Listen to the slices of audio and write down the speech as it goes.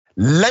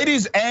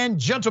Ladies and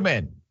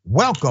gentlemen,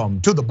 welcome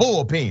to the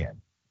Bullpen.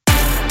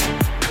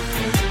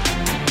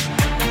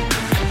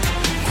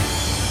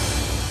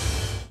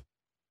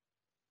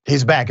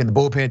 He's back in the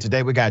bullpen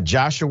today. We got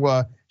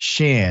Joshua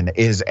Shin,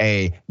 is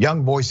a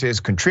Young Voices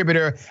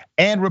contributor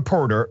and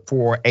reporter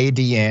for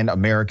ADN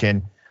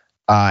American,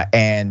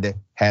 and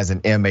has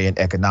an MA in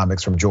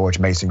economics from George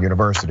Mason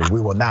University. We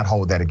will not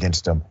hold that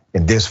against him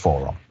in this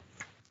forum.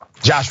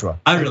 Joshua,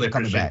 I really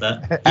appreciate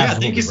that. Yeah,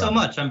 thank you so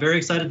much. I'm very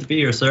excited to be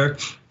here, sir.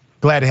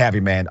 Glad to have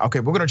you, man. Okay,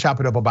 we're gonna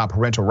chop it up about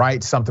parental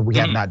rights, something we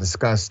have not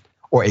discussed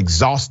or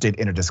exhausted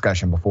in a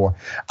discussion before.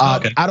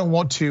 Okay. I don't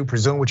want to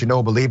presume what you know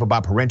or believe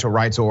about parental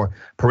rights or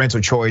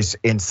parental choice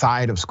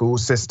inside of school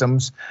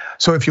systems.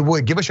 So if you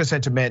would, give us your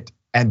sentiment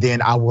and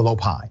then I will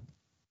opine.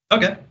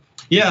 Okay,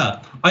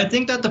 yeah. I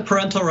think that the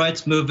parental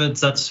rights movement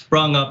that's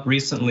sprung up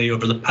recently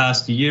over the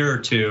past year or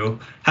two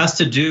has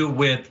to do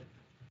with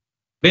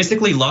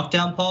basically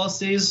lockdown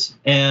policies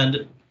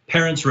and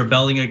parents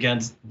rebelling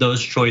against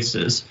those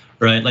choices,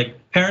 right?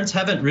 Like parents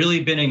haven't really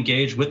been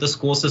engaged with the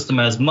school system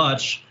as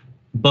much,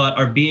 but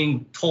are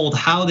being told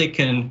how they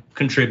can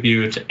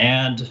contribute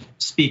and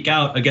speak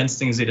out against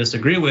things they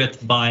disagree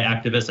with by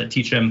activists that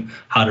teach them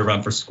how to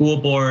run for school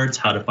boards,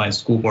 how to find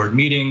school board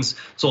meetings.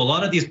 So a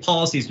lot of these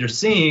policies you're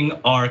seeing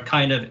are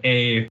kind of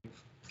a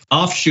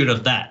offshoot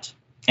of that.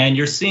 And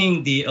you're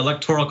seeing the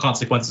electoral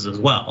consequences as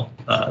well.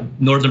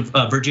 Northern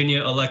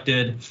Virginia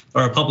elected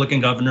a Republican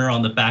governor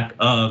on the back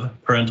of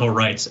parental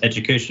rights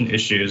education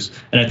issues.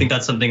 And I think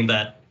that's something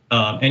that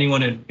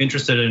anyone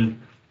interested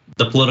in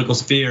the political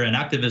sphere and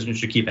activism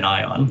should keep an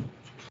eye on.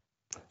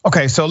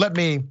 Okay, so let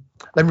me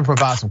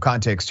provide some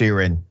context here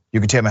and you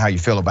can tell me how you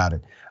feel about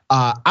it.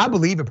 I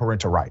believe in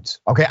parental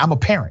rights, okay? I'm a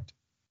parent,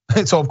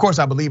 so of course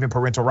I believe in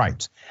parental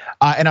rights.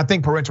 And I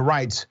think parental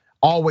rights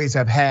always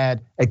have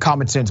had a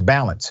common sense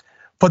balance.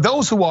 For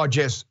those who are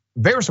just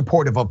very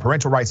supportive of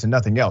parental rights and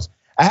nothing else,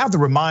 I have to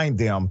remind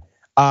them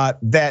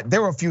that there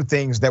were a few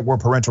things that were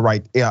parental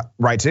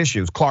rights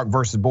issues. Clark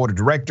versus Board of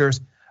Directors,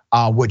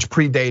 which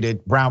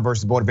predated Brown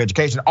versus Board of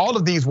Education. All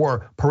of these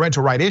were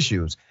parental right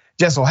issues.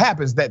 Just so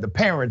happens that the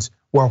parents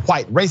were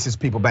white racist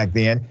people back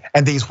then,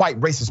 and these white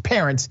racist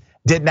parents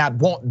did not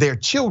want their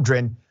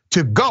children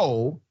to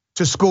go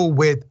to school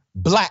with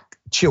black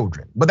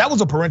children. But that was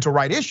a parental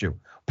right issue,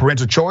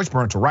 parental choice,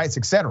 parental rights,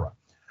 etc.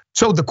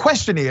 So the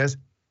question is,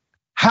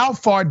 how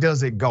far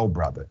does it go,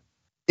 brother?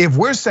 If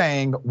we're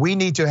saying we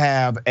need to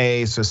have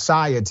a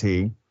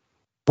society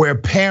where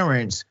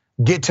parents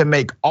get to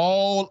make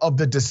all of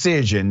the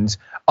decisions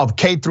of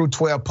K through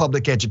 12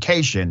 public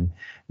education,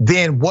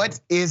 then what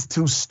is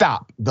to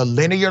stop the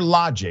linear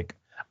logic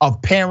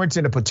of parents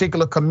in a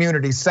particular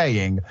community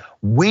saying,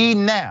 we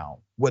now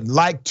would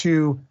like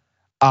to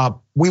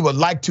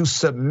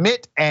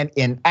submit and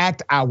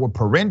enact our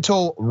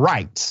parental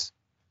rights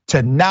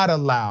to not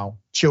allow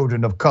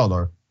children of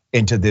color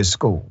into this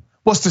school?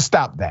 What's to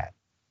stop that?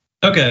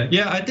 Okay,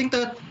 yeah, I think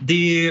that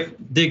the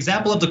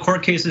example of the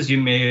court cases you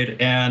made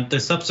and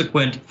the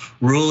subsequent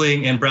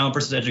ruling in Brown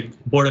versus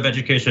Board of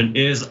Education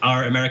is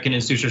our American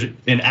institution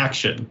in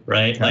action,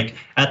 right? Okay. Like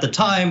at the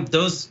time,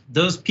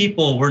 those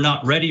people were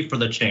not ready for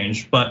the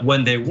change, but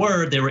when they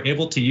were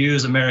able to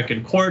use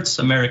American courts,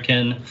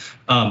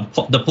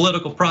 the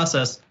political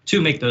process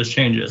to make those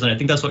changes. And I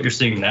think that's what you're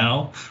seeing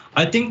now.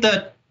 I think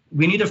that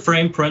we need to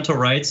frame parental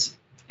rights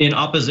in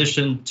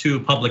opposition to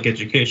public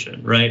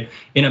education, right?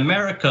 In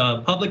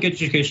America, public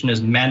education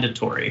is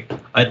mandatory.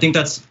 I think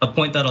that's a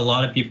point that a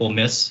lot of people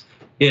miss.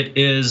 It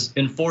is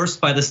enforced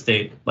by the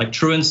state, like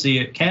truancy,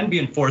 it can be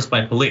enforced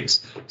by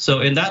police.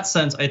 So in that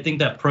sense, I think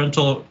that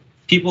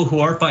people who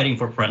are fighting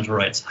for parental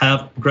rights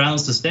have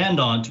grounds to stand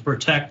on to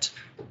protect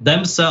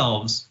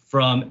themselves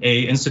from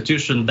a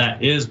institution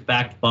that is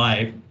backed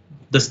by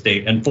the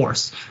state and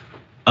force.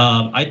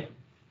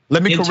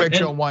 Let me correct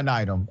you on one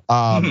item.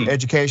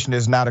 Education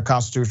is not a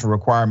constitutional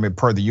requirement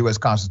per the US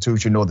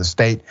Constitution or the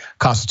state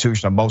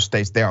constitution of most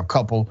states. There are a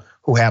couple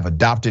who have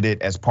adopted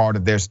it as part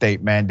of their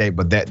state mandate,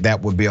 but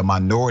that would be a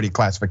minority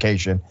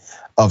classification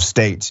of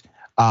states.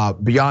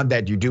 Beyond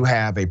that, you do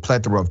have a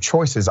plethora of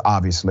choices,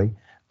 obviously,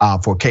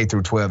 for K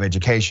through 12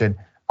 education,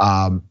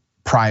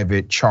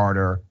 private,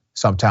 charter,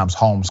 sometimes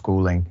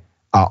homeschooling.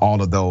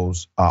 All of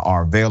those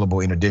are available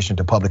in addition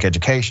to public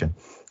education.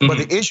 But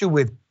the issue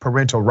with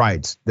parental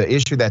rights, the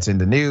issue that's in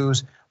the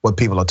news, what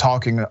people are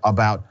talking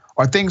about,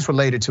 are things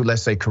related to,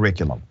 let's say,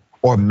 curriculum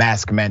or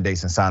mask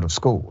mandates inside of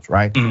schools,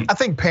 right? I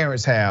think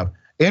parents have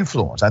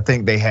influence. I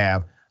think they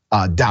have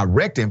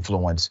direct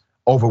influence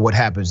over what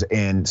happens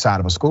inside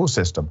of a school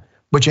system.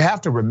 But you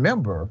have to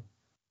remember,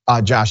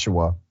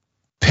 Joshua,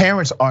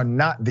 parents are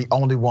not the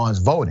only ones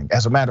voting.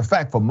 As a matter of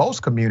fact, for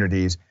most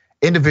communities,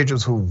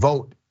 individuals who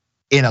vote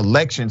in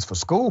elections for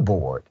school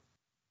board,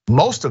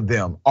 most of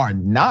them are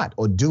not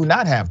or do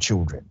not have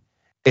children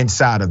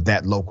inside of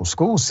that local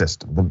school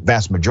system, the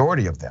vast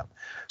majority of them.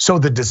 So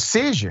the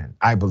decision,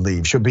 I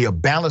believe, should be a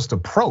balanced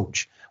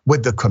approach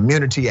with the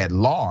community at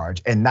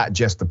large and not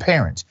just the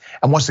parents.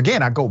 And once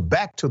again, I go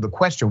back to the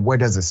question, where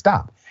does it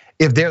stop?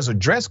 If there's a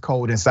dress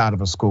code inside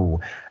of a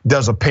school,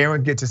 does a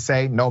parent get to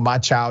say, no, my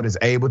child is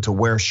able to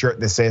wear a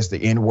shirt that says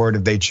the N-word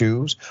if they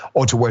choose,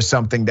 or to wear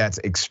something that's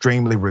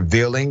extremely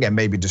revealing and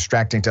maybe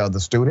distracting to other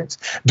students?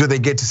 Do they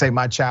get to say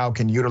my child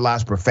can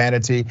utilize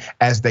profanity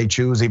as they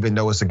choose, even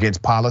though it's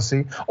against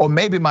policy? Or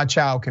maybe my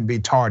child can be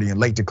tardy and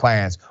late to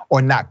class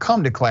or not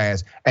come to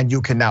class, and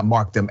you cannot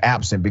mark them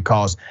absent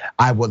because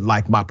I would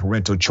like my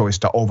parental choice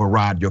to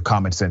override your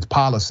common sense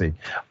policy.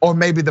 Or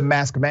maybe the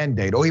mask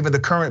mandate, or even the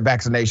current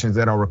vaccinations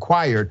that are required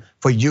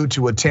for you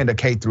to attend a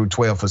K through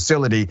 12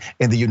 facility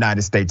in the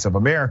United States of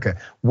America.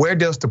 Where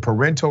does the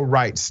parental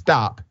right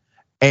stop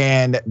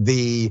and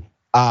the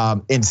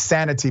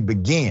insanity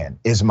begin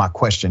is my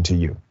question to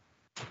you.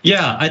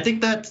 Yeah, I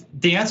think that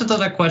the answer to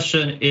that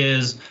question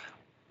is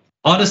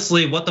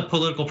honestly what the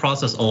political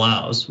process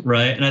allows,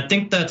 right? And I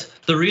think that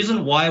the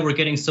reason why we're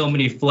getting so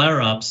many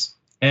flare-ups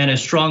and a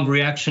strong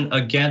reaction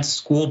against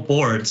school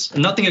boards,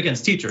 nothing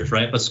against teachers,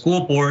 right? But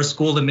school boards,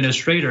 school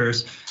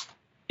administrators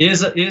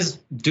is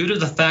due to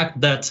the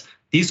fact that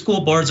these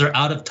school boards are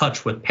out of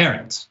touch with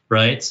parents,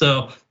 right?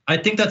 So I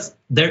think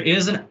there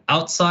is an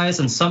outsized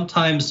and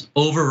sometimes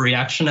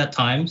overreaction at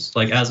times.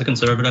 Like as a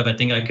conservative, I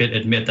think I could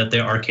admit that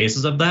there are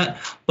cases of that.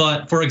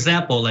 But for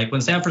example, like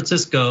when San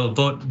Francisco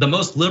the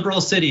most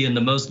liberal city in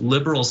the most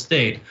liberal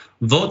state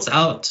votes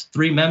out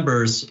 3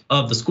 members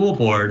of the school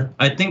board,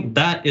 I think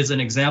that is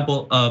an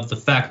example of the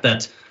fact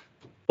that,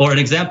 or an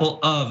example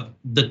of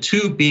the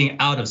two being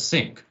out of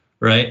sync.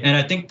 Right, and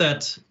I think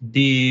that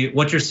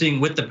what you're seeing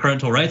with the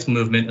parental rights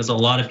movement is a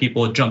lot of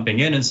people jumping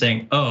in and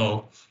saying,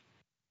 "Oh,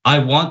 I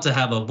want to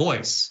have a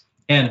voice,"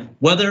 and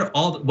whether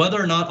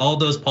or not all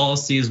those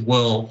policies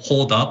will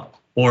hold up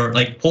or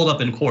like hold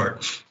up in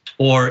court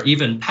or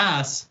even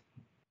pass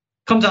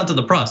comes down to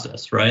the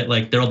process, right?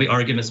 Like there will be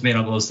arguments made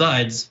on both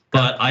sides,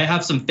 but I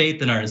have some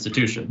faith in our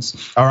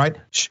institutions. All right,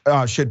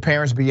 should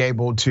parents be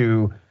able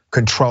to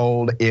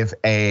control if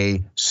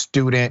a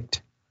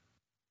student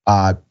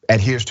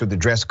adheres to the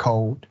dress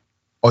code,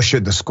 or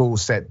should the school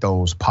set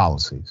those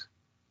policies?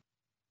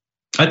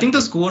 I think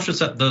the school should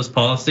set those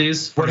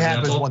policies. What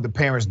happens when the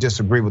parents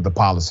disagree with the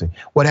policy?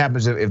 What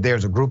happens if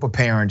there's a group of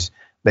parents,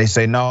 they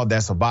say, no,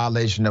 that's a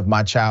violation of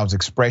my child's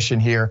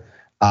expression here.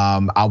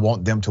 I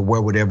want them to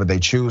wear whatever they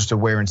choose to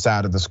wear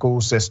inside of the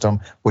school system,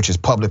 which is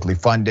publicly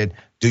funded.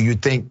 Do you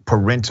think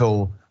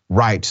parental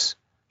rights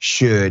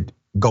should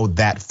go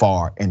that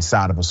far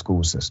inside of a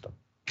school system?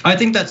 I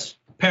think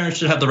parents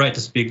should have the right to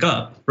speak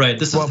up, right?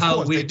 This is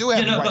how they do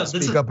have the right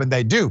to speak up, and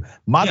they do.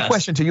 My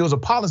question to you is a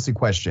policy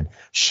question.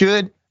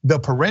 Should the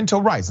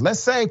parental rights,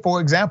 let's say,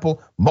 for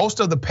example, most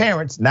of the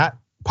parents, not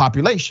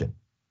population,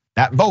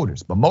 not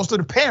voters, but most of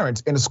the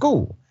parents in the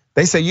school,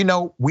 they say,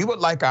 we would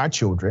like our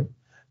children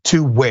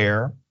to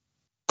wear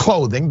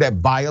clothing that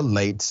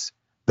violates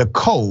the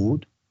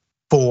code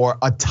for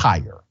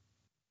attire.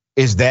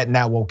 Is that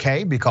now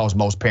okay because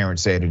most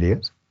parents said it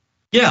is?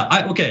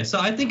 Yeah, okay, so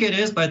I think it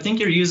is, but I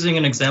think you're using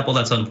an example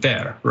that's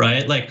unfair,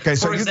 right? Like, okay,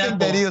 so for example,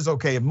 think that is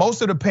okay. If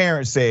most of the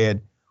parents said,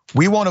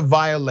 we want to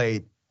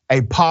violate a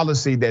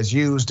policy that's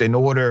used in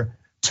order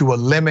to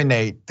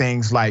eliminate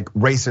things like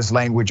racist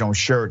language on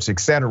shirts,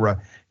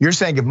 etc. You're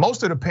saying if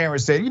most of the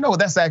parents said,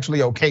 that's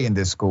actually okay in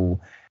this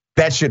school,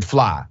 that should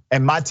fly.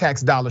 And my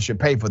tax dollars should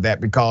pay for that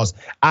because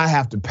I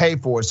have to pay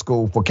for a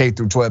school for K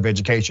through 12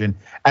 education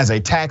as a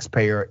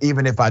taxpayer,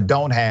 even if I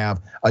don't have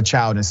a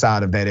child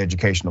inside of that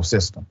educational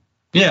system.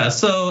 Yeah,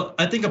 so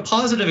I think a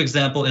positive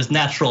example is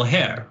natural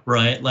hair,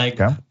 right? Like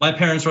my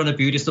parents run a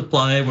beauty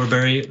supply.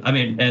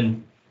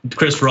 And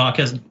Chris Rock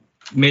has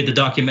made the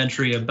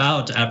documentary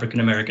about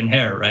African-American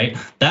hair, right?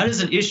 That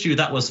is an issue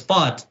that was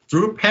fought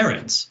through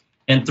parents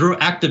and through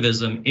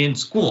activism in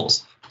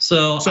schools.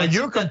 So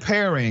you're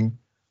comparing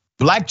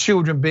Black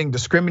children being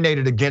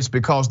discriminated against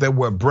because they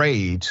wear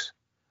braids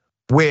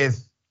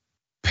with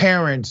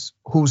parents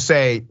who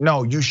say,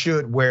 no, you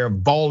should wear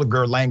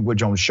vulgar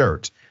language on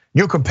shirts.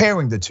 You're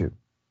comparing the two.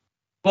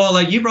 Well,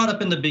 like you brought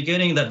up in the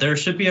beginning that there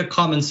should be a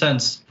common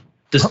sense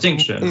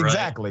distinction, right?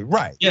 Exactly,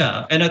 right.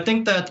 Yeah, and I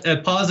think that a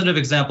positive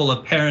example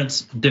of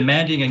parents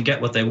demanding and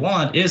get what they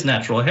want is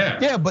natural hair.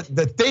 Yeah, but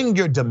the thing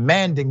you're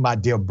demanding, my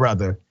dear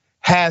brother,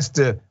 has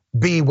to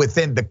be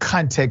within the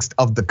context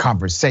of the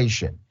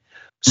conversation.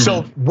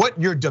 So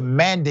what you're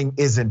demanding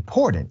is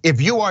important.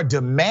 If you are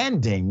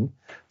demanding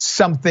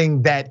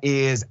something that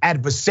is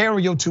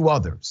adversarial to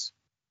others,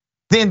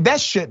 then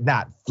that should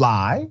not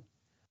fly.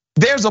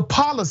 There's a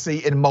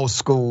policy in most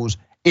schools.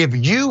 If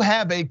you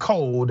have a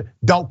cold,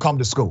 don't come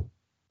to school.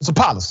 It's a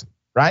policy,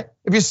 right?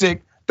 If you're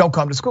sick, don't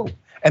come to school.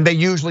 And they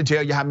usually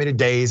tell you how many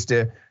days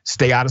to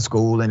stay out of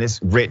school, and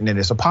it's written and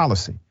it's a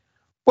policy.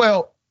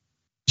 Well,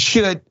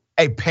 should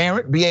a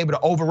parent be able to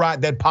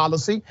override that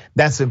policy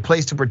that's in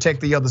place to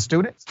protect the other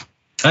students?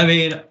 I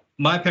mean,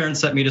 my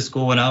parents sent me to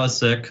school when I was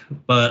sick,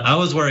 but I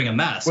was wearing a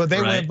mask. Well, they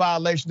were in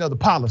violation of the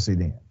policy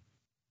then.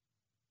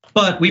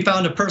 But we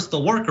found a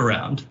personal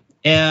workaround.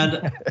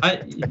 And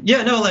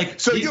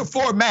So you're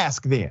for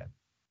mask then?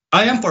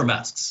 I am for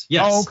masks.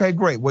 Yes. Oh, okay,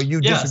 great. Well, you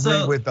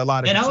disagree with a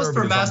lot of conservatives. And I was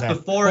for masks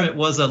before it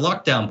was a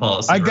lockdown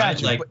policy. I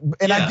got you,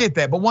 I get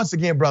that. But once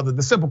again, brother,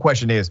 the simple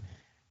question is,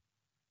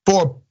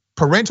 for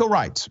parental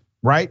rights,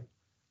 right?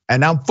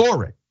 And I'm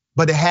for it,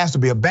 but it has to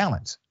be a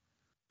balance.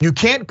 You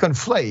can't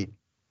conflate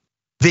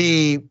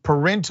the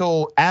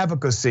parental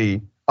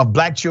advocacy of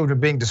black children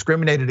being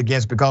discriminated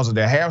against because of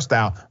their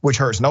hairstyle, which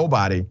hurts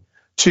nobody,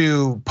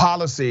 to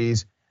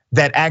policies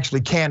that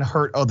actually can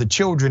hurt other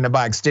children and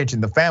by extension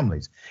the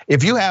families.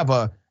 If you have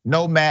a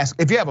no mask,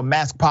 if you have a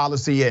mask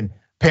policy and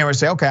parents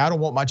say, okay, I don't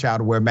want my child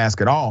to wear a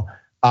mask at all,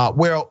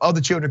 where other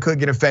children could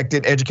get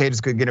affected,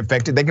 educators could get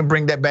affected, they can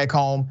bring that back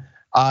home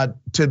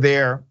to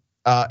their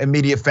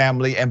immediate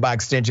family and by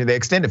extension their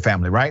extended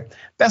family, right?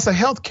 That's a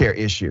healthcare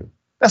issue.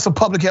 That's a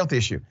public health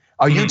issue.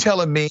 Are you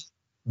telling me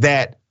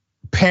that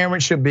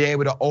parents should be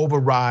able to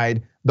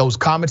override those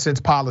common sense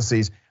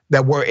policies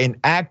that were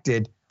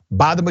enacted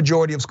by the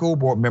majority of school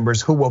board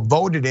members who were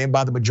voted in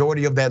by the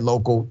majority of that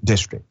local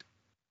district?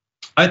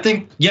 I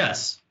think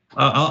yes.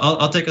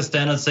 I'll take a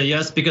stand and say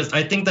yes, because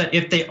I think that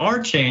if they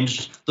are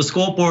changed, the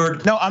school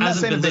board. No, I'm not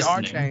saying that they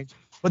are changed,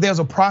 but there's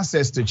a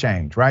process to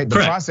change, right? The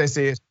process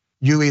is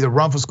you either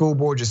run for school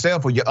board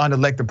yourself or you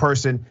unelect the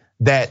person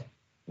that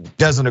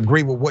doesn't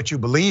agree with what you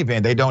believe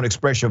in. They don't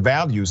express your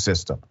value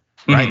system,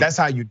 right? That's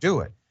how you do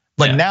it.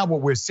 But now what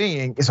we're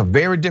seeing is a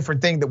very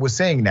different thing that we're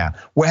seeing now.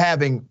 We're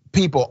having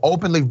people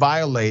openly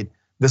violate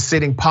the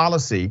sitting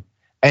policy.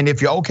 And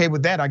if you're okay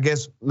with that, I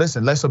guess,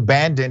 listen, let's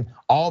abandon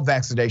all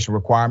vaccination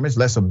requirements.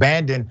 Let's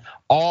abandon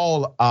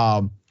all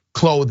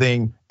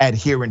clothing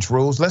adherence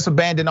rules. Let's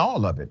abandon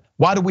all of it.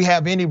 Why do we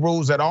have any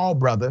rules at all,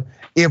 brother,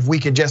 if we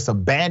can just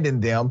abandon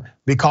them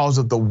because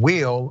of the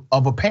will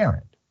of a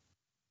parent?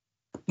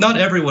 Not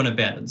everyone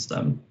abandons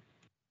them.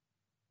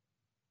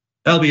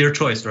 That'll be your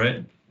choice,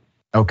 right?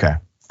 Okay.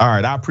 All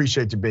right, I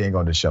appreciate you being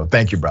on the show.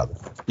 Thank you, brother.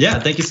 Yeah,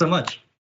 thank you so much.